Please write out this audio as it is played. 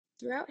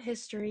Throughout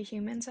history,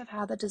 humans have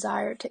had the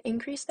desire to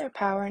increase their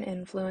power and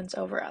influence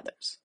over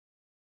others.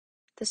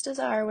 This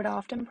desire would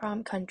often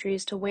prompt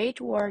countries to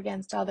wage war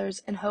against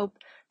others in hope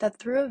that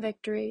through a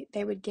victory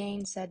they would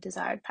gain said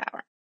desired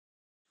power.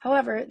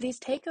 However, these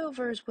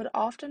takeovers would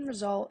often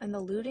result in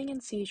the looting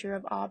and seizure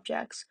of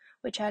objects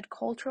which had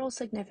cultural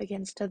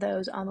significance to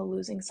those on the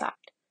losing side.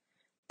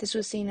 This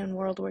was seen in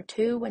World War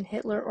II when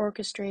Hitler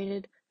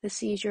orchestrated the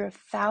seizure of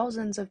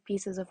thousands of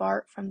pieces of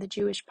art from the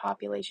Jewish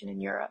population in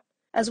Europe,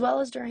 as well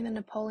as during the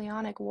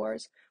Napoleonic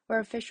Wars, where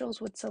officials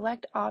would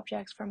select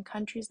objects from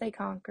countries they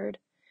conquered,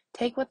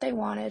 take what they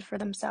wanted for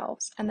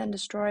themselves, and then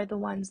destroy the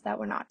ones that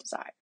were not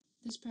desired.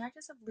 This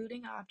practice of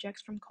looting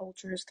objects from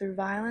cultures through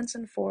violence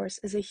and force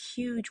is a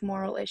huge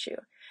moral issue,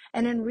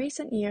 and in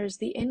recent years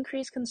the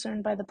increased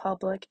concern by the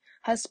public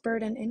has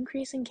spurred an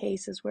increase in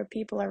cases where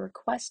people are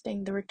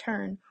requesting the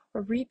return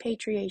or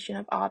repatriation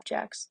of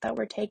objects that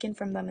were taken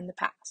from them in the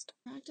past.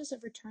 The practice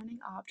of returning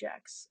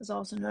objects is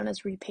also known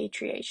as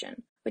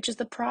repatriation, which is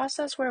the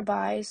process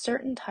whereby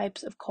certain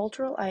types of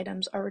cultural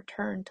items are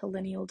returned to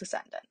lineal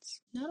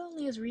descendants. Not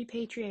only is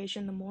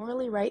repatriation the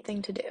morally right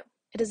thing to do,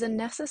 it is a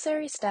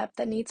necessary step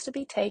that needs to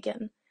be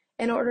taken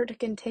in order to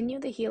continue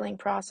the healing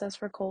process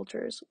for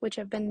cultures which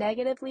have been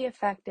negatively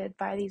affected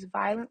by these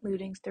violent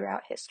lootings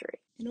throughout history.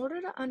 In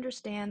order to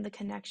understand the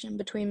connection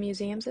between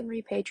museums and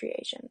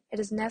repatriation, it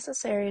is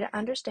necessary to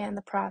understand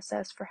the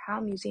process for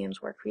how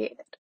museums were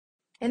created.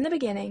 In the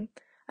beginning,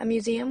 a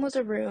museum was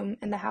a room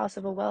in the house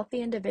of a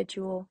wealthy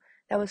individual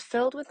that was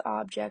filled with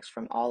objects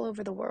from all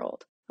over the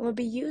world and would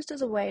be used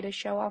as a way to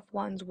show off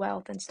one's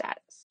wealth and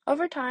status.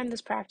 Over time,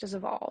 this practice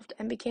evolved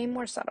and became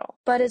more subtle,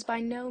 but is by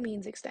no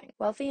means extinct.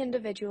 Wealthy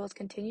individuals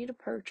continue to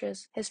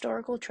purchase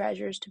historical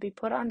treasures to be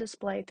put on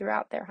display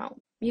throughout their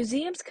home.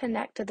 Museums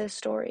connect to this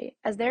story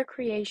as their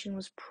creation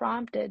was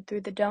prompted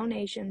through the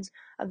donations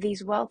of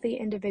these wealthy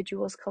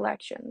individuals'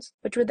 collections,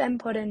 which were then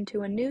put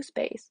into a new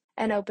space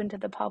and open to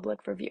the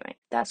public for viewing,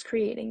 thus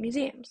creating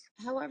museums.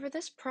 However,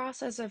 this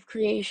process of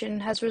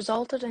creation has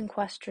resulted in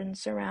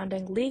questions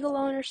surrounding legal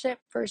ownership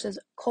versus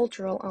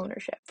cultural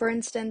ownership. For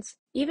instance,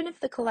 even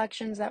if the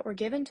collections that were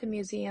given to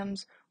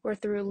museums were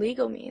through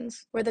legal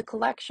means, were the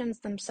collections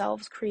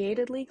themselves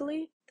created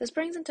legally? This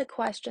brings into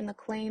question the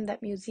claim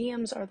that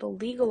museums are the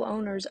legal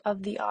owners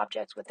of the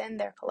objects within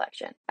their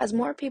collection, as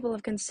more people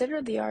have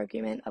considered the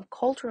argument of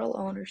cultural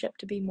ownership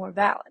to be more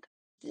valid.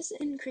 This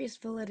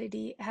increased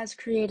validity has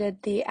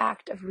created the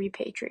act of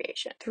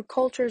repatriation, through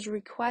cultures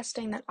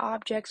requesting that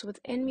objects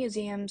within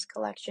museums'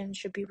 collections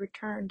should be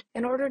returned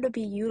in order to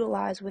be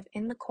utilized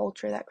within the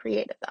culture that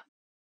created them.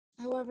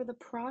 However, the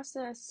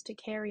process to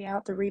carry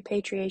out the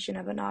repatriation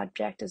of an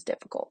object is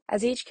difficult,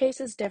 as each case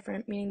is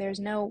different, meaning there is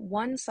no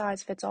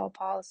one-size-fits-all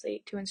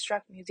policy to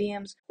instruct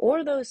museums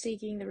or those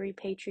seeking the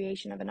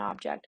repatriation of an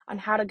object on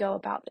how to go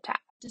about the task.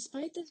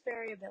 Despite this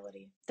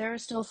variability, there are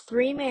still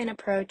three main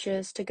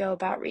approaches to go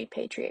about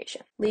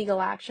repatriation: legal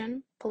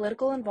action,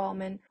 political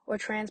involvement, or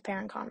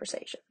transparent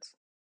conversations.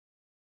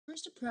 The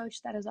first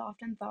approach that is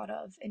often thought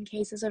of in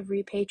cases of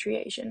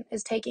repatriation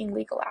is taking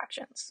legal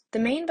actions. The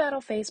main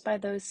battle faced by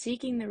those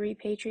seeking the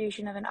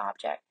repatriation of an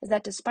object is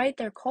that despite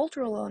their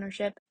cultural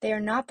ownership, they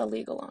are not the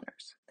legal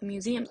owners. The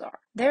museums are.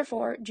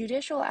 Therefore,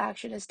 judicial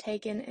action is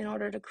taken in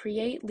order to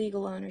create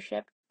legal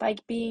ownership by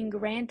being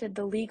granted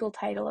the legal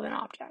title of an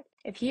object.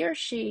 If he or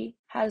she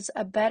has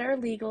a better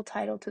legal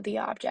title to the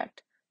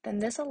object, then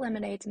this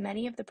eliminates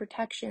many of the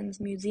protections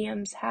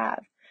museums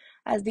have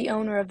as the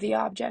owner of the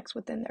objects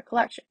within their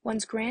collection.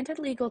 Once granted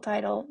legal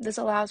title, this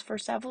allows for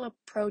several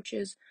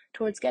approaches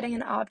towards getting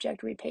an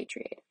object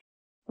repatriated.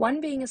 One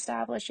being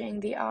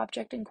establishing the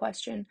object in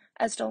question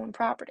as stolen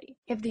property.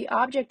 If the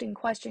object in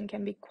question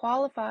can be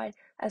qualified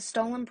as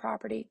stolen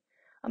property,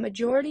 a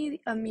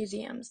majority of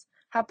museums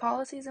have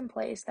policies in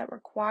place that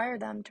require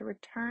them to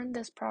return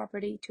this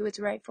property to its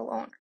rightful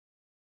owner.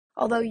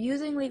 Although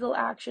using legal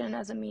action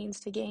as a means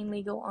to gain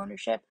legal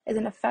ownership is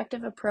an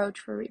effective approach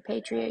for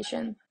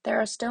repatriation, there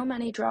are still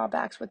many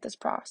drawbacks with this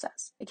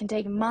process. It can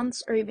take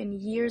months or even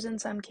years in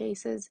some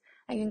cases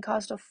and can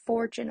cost a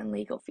fortune in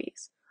legal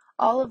fees,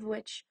 all of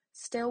which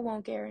still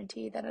won't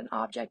guarantee that an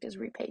object is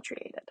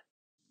repatriated.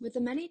 With the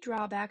many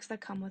drawbacks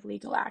that come with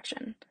legal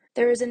action,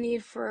 there is a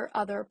need for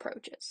other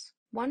approaches.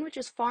 One which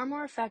is far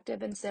more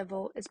effective and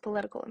civil is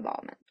political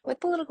involvement. With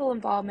political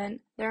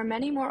involvement, there are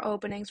many more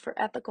openings for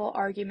ethical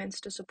arguments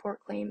to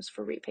support claims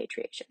for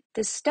repatriation.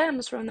 This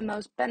stems from the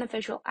most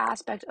beneficial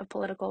aspect of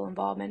political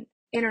involvement,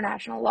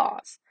 international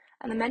laws,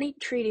 and the many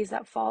treaties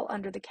that fall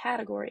under the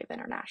category of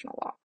international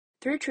law.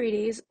 Through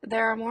treaties,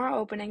 there are more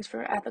openings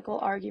for ethical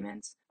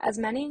arguments, as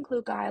many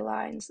include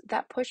guidelines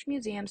that push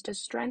museums to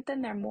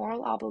strengthen their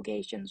moral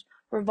obligations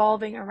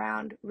revolving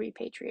around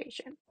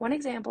repatriation. One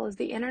example is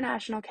the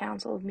International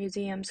Council of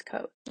Museums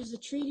Code, which is a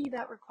treaty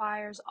that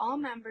requires all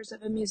members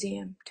of a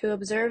museum to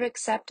observe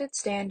accepted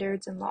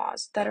standards and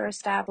laws that are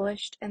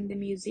established in the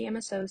Museum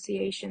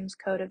Association's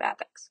Code of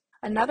Ethics,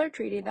 another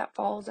treaty that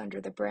falls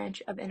under the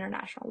branch of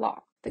international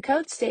law. The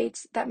code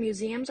states that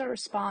museums are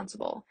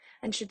responsible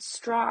and should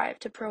strive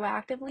to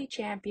proactively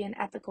champion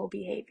ethical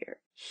behavior,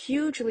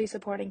 hugely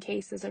supporting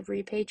cases of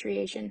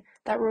repatriation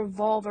that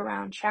revolve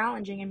around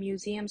challenging a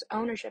museum's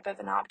ownership of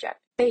an object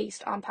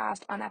based on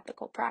past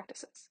unethical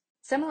practices.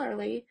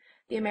 Similarly,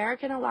 the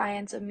American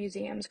Alliance of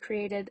Museums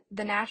created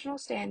the National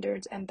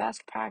Standards and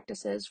Best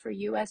Practices for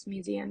U.S.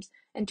 Museums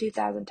in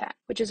 2010,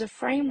 which is a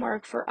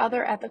framework for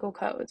other ethical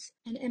codes,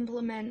 and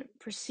implement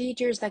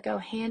procedures that go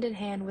hand in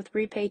hand with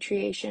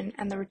repatriation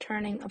and the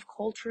returning of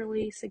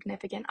culturally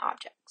significant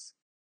objects.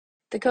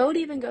 The code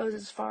even goes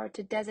as far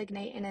to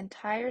designate an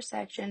entire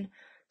section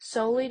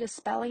solely to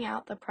spelling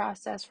out the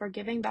process for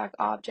giving back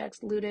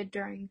objects looted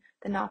during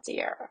the Nazi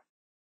era.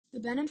 The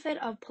benefit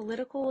of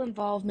political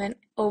involvement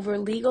over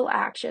legal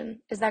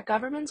action is that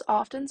governments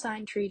often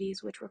sign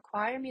treaties which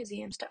require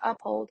museums to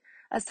uphold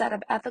a set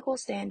of ethical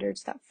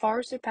standards that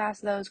far surpass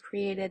those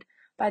created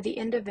by the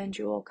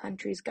individual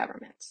country's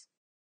governments.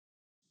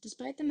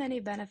 Despite the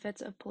many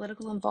benefits of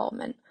political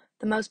involvement,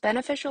 the most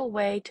beneficial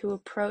way to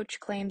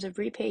approach claims of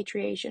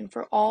repatriation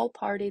for all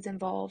parties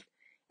involved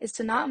is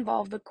to not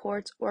involve the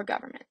courts or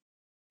government,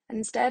 and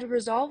instead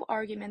resolve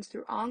arguments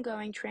through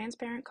ongoing,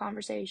 transparent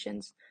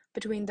conversations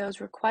between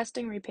those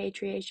requesting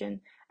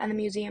repatriation and the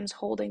museums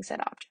holding said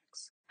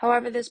objects.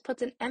 However, this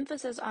puts an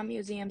emphasis on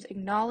museums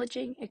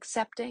acknowledging,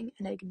 accepting,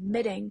 and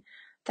admitting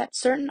that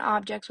certain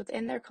objects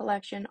within their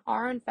collection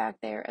are in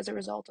fact there as a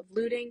result of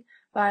looting,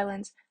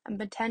 violence, and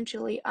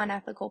potentially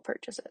unethical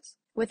purchases.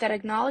 With that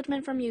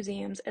acknowledgement from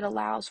museums, it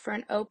allows for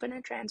an open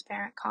and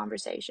transparent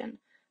conversation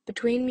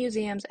between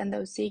museums and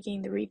those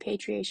seeking the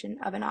repatriation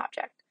of an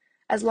object,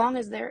 as long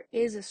as there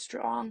is a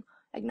strong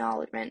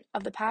acknowledgement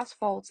of the past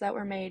faults that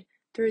were made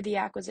through the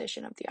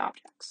acquisition of the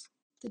objects.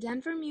 The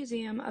Denver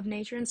Museum of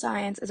Nature and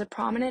Science is a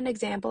prominent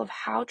example of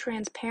how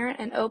transparent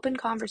and open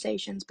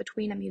conversations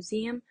between a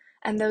museum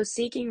and those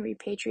seeking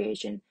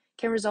repatriation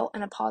can result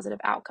in a positive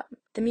outcome.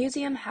 The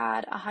museum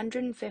had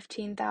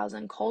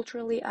 115,000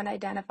 culturally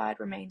unidentified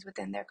remains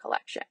within their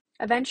collection.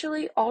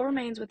 Eventually, all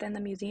remains within the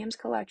museum's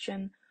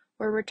collection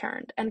were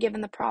returned and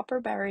given the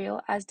proper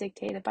burial as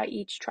dictated by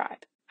each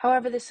tribe.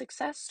 However, the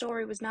success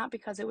story was not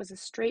because it was a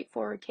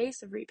straightforward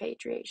case of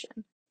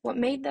repatriation. What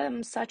made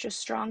them such a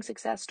strong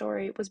success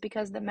story was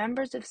because the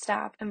members of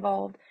staff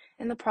involved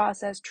in the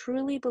process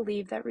truly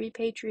believed that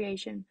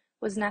repatriation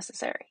was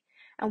necessary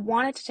and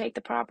wanted to take the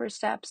proper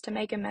steps to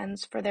make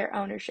amends for their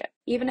ownership,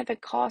 even if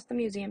it cost the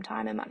museum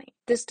time and money.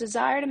 This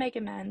desire to make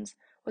amends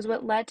was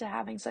what led to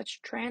having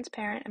such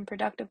transparent and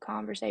productive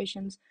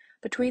conversations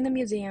between the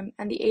museum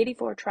and the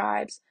 84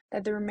 tribes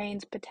that the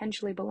remains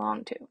potentially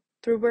belonged to.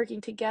 Through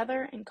working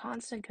together in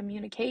constant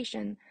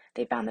communication,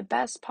 they found the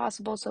best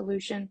possible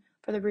solution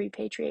for the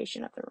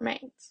repatriation of the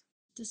remains.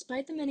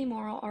 Despite the many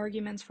moral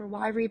arguments for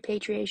why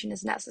repatriation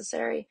is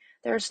necessary,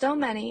 there are still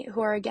many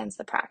who are against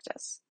the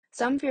practice.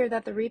 Some fear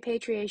that the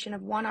repatriation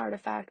of one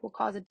artifact will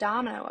cause a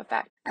domino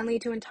effect and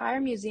lead to entire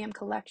museum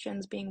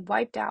collections being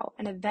wiped out,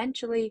 and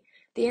eventually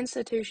the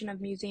institution of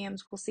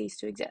museums will cease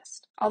to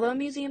exist. Although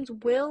museums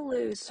will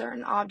lose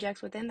certain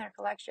objects within their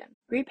collection,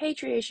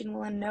 repatriation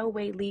will in no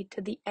way lead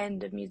to the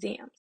end of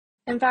museums.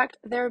 In fact,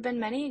 there have been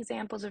many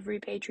examples of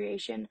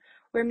repatriation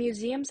where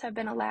museums have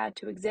been allowed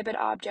to exhibit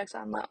objects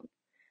on loan,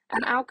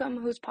 an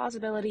outcome whose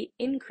possibility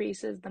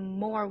increases the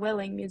more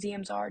willing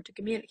museums are to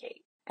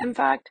communicate. In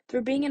fact,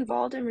 through being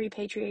involved in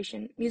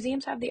repatriation,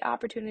 museums have the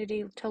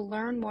opportunity to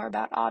learn more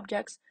about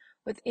objects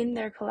within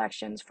their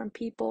collections from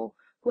people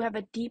who have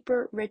a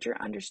deeper, richer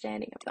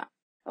understanding of them.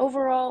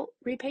 Overall,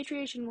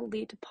 repatriation will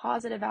lead to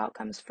positive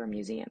outcomes for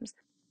museums,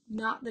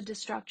 not the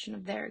destruction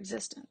of their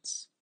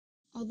existence.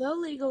 Although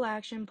legal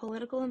action,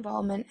 political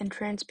involvement, and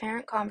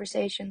transparent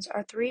conversations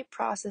are three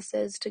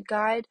processes to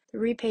guide the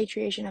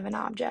repatriation of an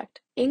object,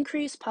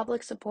 increased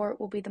public support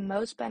will be the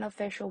most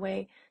beneficial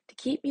way to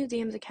keep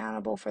museums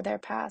accountable for their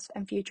past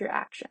and future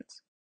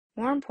actions.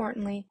 More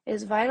importantly, it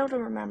is vital to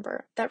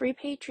remember that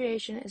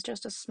repatriation is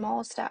just a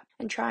small step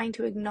in trying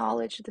to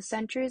acknowledge the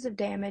centuries of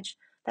damage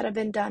that have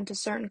been done to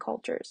certain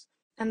cultures,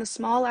 and the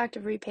small act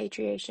of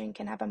repatriation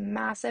can have a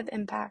massive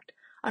impact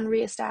on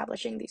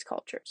reestablishing these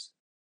cultures.